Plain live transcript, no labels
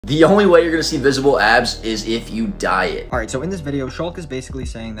The only way you're gonna see visible abs is if you diet. Alright, so in this video, Shulk is basically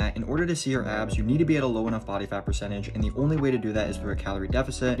saying that in order to see your abs, you need to be at a low enough body fat percentage, and the only way to do that is through a calorie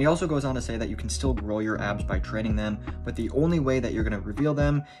deficit. And he also goes on to say that you can still grow your abs by training them, but the only way that you're gonna reveal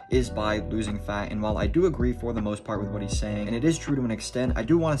them is by losing fat. And while I do agree for the most part with what he's saying, and it is true to an extent, I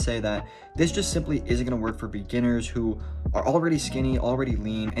do want to say that this just simply isn't gonna work for beginners who are already skinny, already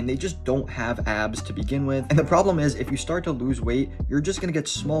lean, and they just don't have abs to begin with. And the problem is, if you start to lose weight, you're just gonna get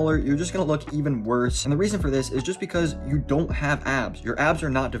smaller, you're just gonna look even worse. And the reason for this is just because you don't have abs. Your abs are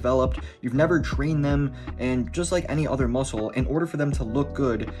not developed, you've never trained them, and just like any other muscle, in order for them to look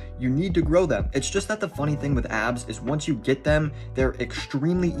good, you need to grow them. It's just that the funny thing with abs is once you get them, they're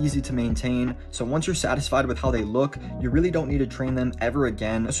extremely easy to maintain. So once you're satisfied with how they look, you really don't need to train them ever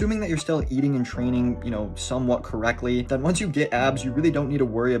again. Assuming that you're still eating and training, somewhat correctly, then once you get abs, you really don't need to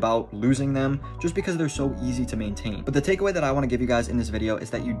worry about losing them just because they're so easy to maintain. But the takeaway that I want to give you guys in this video is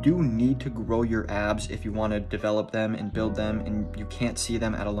that you do need to grow your abs if you want to develop them and build them, and you can't see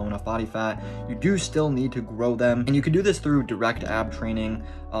them at a low enough body fat. You do still need to grow them, and you can do this through direct ab training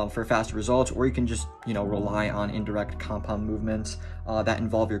for faster results, or you can just rely on indirect compound movements that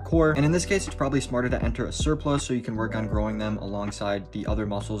involve your core. And in this case, it's probably smarter to enter a surplus so you can work on growing them alongside the other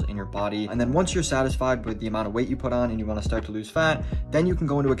muscles in your body. And then once you're satisfied with the amount of weight you put on and you want to start to lose fat, then you can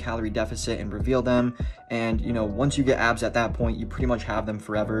go into a calorie deficit and reveal them. And once you get abs at that point, you pretty much have them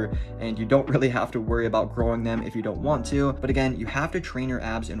forever, and you don't really have to worry about growing them if you don't want to. But again, you have to train your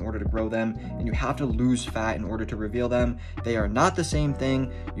abs in order to grow them, and you have to lose fat in order to reveal them. They are not the same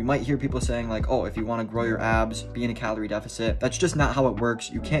thing. You might hear people saying like, oh, if you want to grow your abs, be in a calorie deficit. That's just not how it works.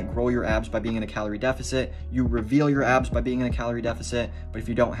 You can't grow your abs by being in a calorie deficit. You reveal your abs by being in a calorie deficit, but if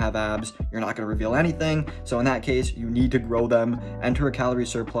you don't have abs, you're not going to reveal anything. So in that case, you need to grow them, enter a calorie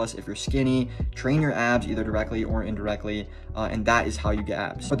surplus if you're skinny, train your abs either directly or indirectly, and that is how you get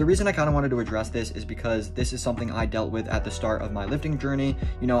abs. But the reason I kind of wanted to address this is because this is something I dealt with at the start of my lifting journey.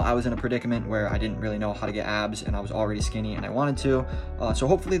 I was in a predicament where I didn't really know how to get abs, and I was already skinny and I wanted to. So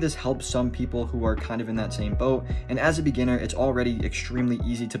hopefully this helps some people who are kind of in that same boat. And as a beginner, it's already extremely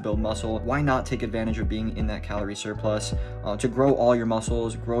easy to build muscle. Why not take advantage of being in that calorie surplus to grow all your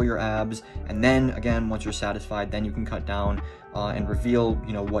muscles, grow your abs, and then again, once you're satisfied, then you can cut down and reveal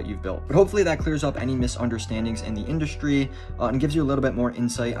what you've built. But hopefully that clears up any misunderstandings in the industry and gives you a little bit more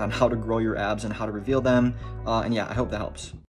insight on how to grow your abs and how to reveal them. And yeah, I hope that helps.